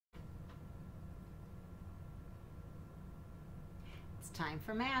time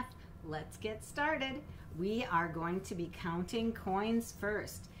for math. Let's get started. We are going to be counting coins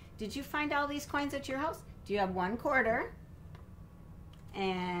first. Did you find all these coins at your house? Do you have 1 quarter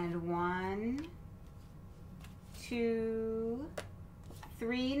and 1, 2,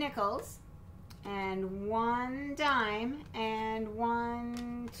 3 nickels and 1 dime and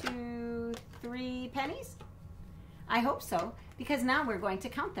 1, 2, 3 pennies? I hope so, because now we're going to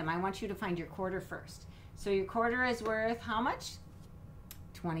count them. I want you to find your quarter first. So your quarter is worth how much?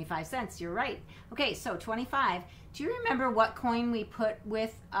 25 cents. You're right. Okay, so 25. Do you remember what coin we put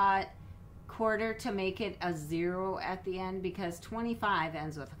with a quarter to make it a 0 at the end? Because 25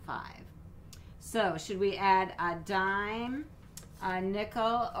 ends with a 5. So should we add a dime, a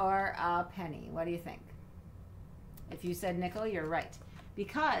nickel, or a penny? What do you think? If you said nickel, you're right.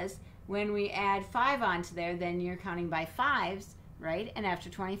 Because when we add 5 onto there, then you're counting by 5s, right? And after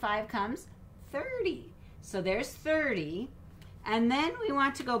 25 comes 30. So there's 30. And then we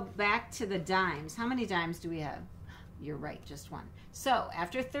want to go back to the dimes. How many dimes do we have? You're right, just 1. So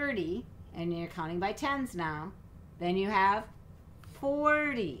after 30, and you're counting by 10s now, then you have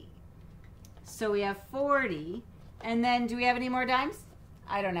 40. So we have 40. And then do we have any more dimes?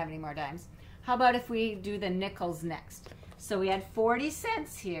 I don't have any more dimes. How about if we do the nickels next? So we had 40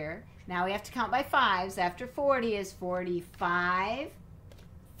 cents here. Now we have to count by 5s. After 40 is 45,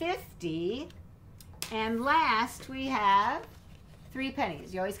 50, and last we have 3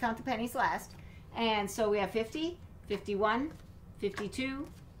 pennies. You always count the pennies last. And so we have 50, 51, 52,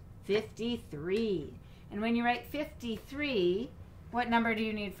 53. And when you write 53, what number do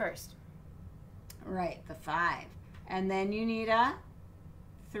you need first? Right, the 5. And then you need a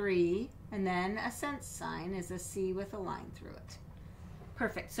 3, and then a cent sign is a C with a line through it.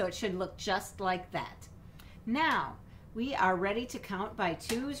 Perfect, so it should look just like that. Now, we are ready to count by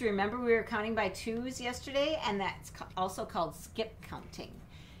 2s. Remember we were counting by 2s yesterday, and that's also called skip counting.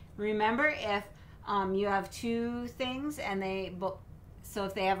 Remember if you have 2 things and so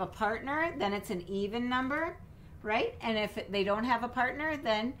if they have a partner, then it's an even number, right? And if they don't have a partner,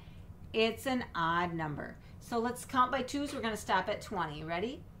 then it's an odd number. So let's count by 2s. We're going to stop at 20.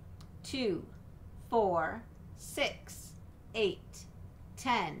 Ready? 2, 4, 6, 8,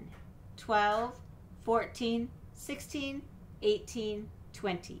 10, 12, 14, 16, 18,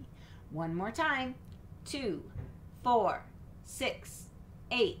 20. One more time. 2, 4, 6,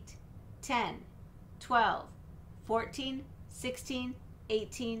 8, 10, 12, 14, 16,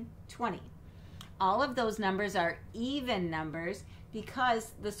 18, 20. All of those numbers are even numbers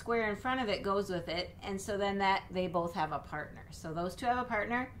because the square in front of it goes with it, and so then that they both have a partner. So those 2 have a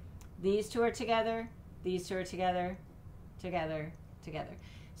partner. These 2 are together. These 2 are together, together, together.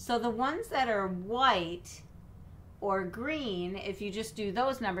 So the ones that are white or green, if you just do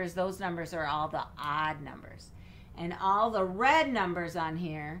those numbers are all the odd numbers. And all the red numbers on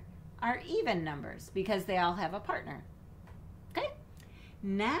here are even numbers because they all have a partner. Okay?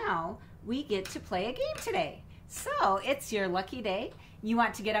 Now we get to play a game today. So it's your lucky day. You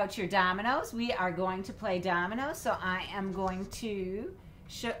want to get out your dominoes. We are going to play dominoes. So I am going to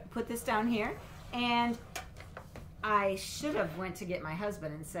put this down here. And I should have went to get my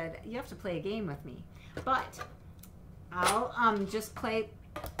husband and said, you have to play a game with me. But I'll just play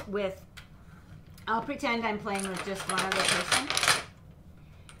with, I'll pretend I'm playing with just one other person.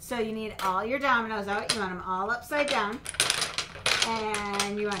 So you need all your dominoes out. You want them all upside down.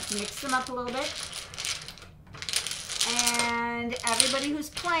 And you want to mix them up a little bit. And everybody who's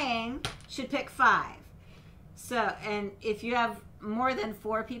playing should pick 5. So, and if you have more than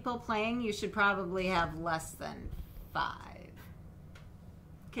 4 people playing, you should probably have less than 5.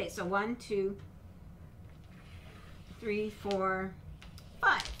 Okay, so 1, 2, 3, 4,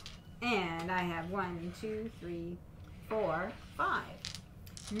 5. And I have 1, 2, 3, 4, 5.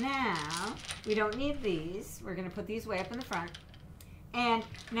 Now, we don't need these. We're going to put these way up in the front. And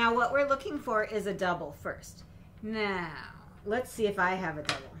now what we're looking for is a double first. Now, let's see if I have a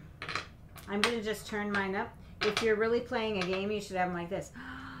double. I'm going to just turn mine up. If you're really playing a game, you should have them like this.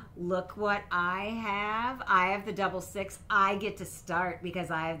 Look what I have. I have the double 6. I get to start because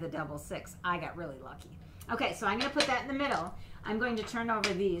I have the double 6. I got really lucky. Okay, so I'm going to put that in the middle. I'm going to turn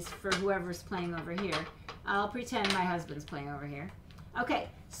over these for whoever's playing over here. I'll pretend my husband's playing over here. Okay,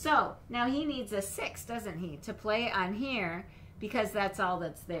 so now he needs a 6, doesn't he, to play on here because that's all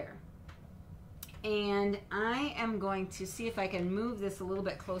that's there. And I am going to see if I can move this a little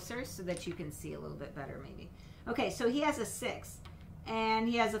bit closer so that you can see a little bit better maybe. Okay, so he has a 6 and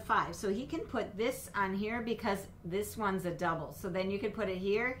he has a 5. So he can put this on here because this one's a double. So then you could put it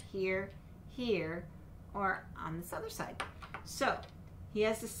here, here, here, or on this other side. So he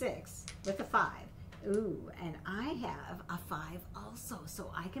has a 6 with a 5. Ooh, and I have a 5 also,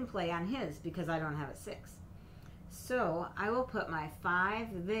 so I can play on his because I don't have a 6. So I will put my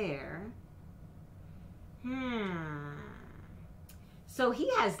 5 there. So he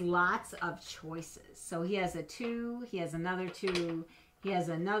has lots of choices. So he has a 2, he has another 2, he has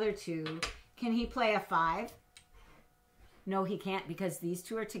another 2. Can he play a 5? No, he can't, because these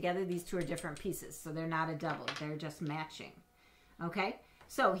two are together. These two are different pieces, so they're not a double. They're just matching. Okay?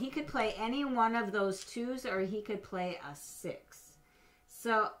 So he could play any one of those 2s, or he could play a 6.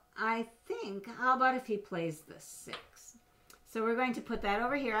 So I think, how about if he plays the 6? So we're going to put that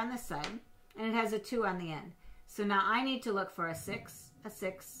over here on this side, and it has a 2 on the end. So now I need to look for a 6, a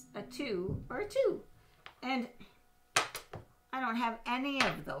 6, a 2, or a 2. And I don't have any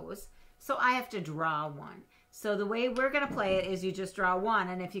of those, so I have to draw one. So the way we're going to play it is you just draw one,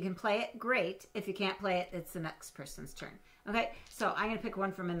 and if you can play it, great. If you can't play it, it's the next person's turn. Okay, so I'm going to pick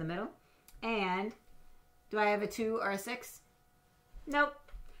one from in the middle. And do I have a 2 or a 6? Nope.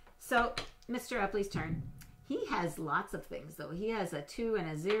 So Mr. Epley's turn. He has lots of things, though. He has a 2 and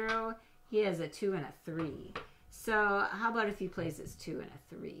a 0. He has a 2 and a 3. So how about if he plays his 2 and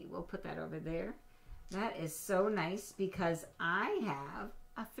a 3? We'll put that over there. That is so nice because I have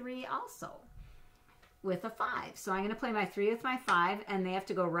a 3 also with a 5. So I'm going to play my 3 with my 5, and they have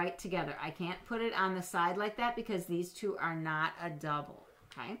to go right together. I can't put it on the side like that because these two are not a double.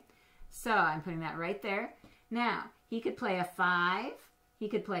 Okay, so I'm putting that right there. Now, he could play a 5, he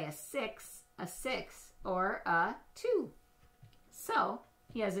could play a 6, or a 2. So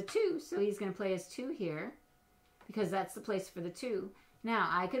he has a 2, so he's going to play his 2 here because that's the place for the 2. Now,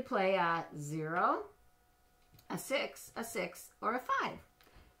 I could play a 0, a 6, or a 5.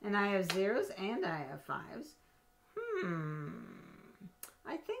 And I have 0s and I have 5s.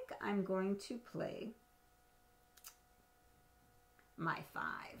 I think I'm going to play my 5.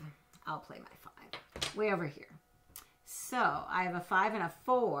 I'll play my 5. Way over here. So I have a 5 and a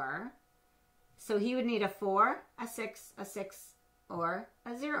 4. So he would need a 4, a 6, or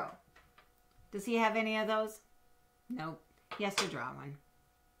a 0. Does he have any of those? Nope. He has to draw one.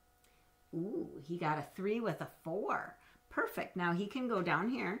 Ooh, he got a 3 with a 4. Perfect. Now he can go down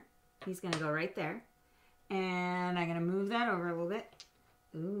here. He's going to go right there. And I'm going to move that over a little bit.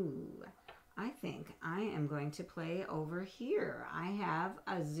 Ooh, I think I am going to play over here. I have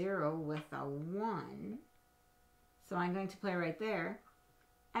a 0 with a 1. So I'm going to play right there.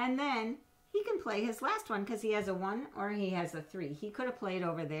 And then he can play his last one because he has a 1 or he has a 3. He could have played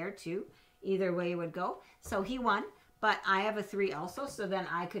over there too. Either way would go. So he won, but I have a 3 also, so then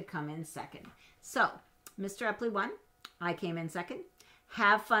I could come in second. So Mr. Epley won. I came in second.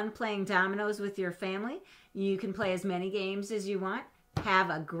 Have fun playing dominoes with your family. You can play as many games as you want. Have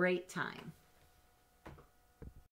a great time.